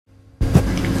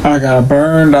I got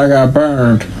burned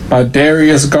by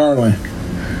Darius Garland,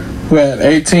 who had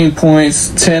 18 points,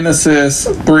 10 assists,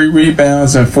 3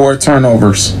 rebounds, and 4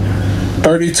 turnovers.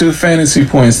 32 fantasy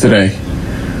points today.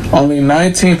 Only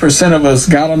 19% of us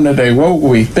got him today. What were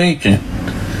we thinking?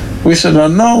 We should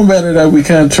have known better that we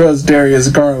couldn't trust Darius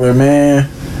Garland, man.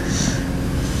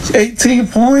 18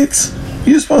 points?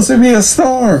 You're supposed to be a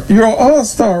star. You're an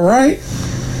all-star, right?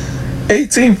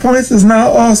 18 points is not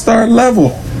all-star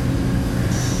level.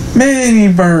 Man, he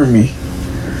burned me.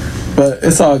 But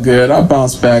it's all good. I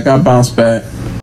bounce back.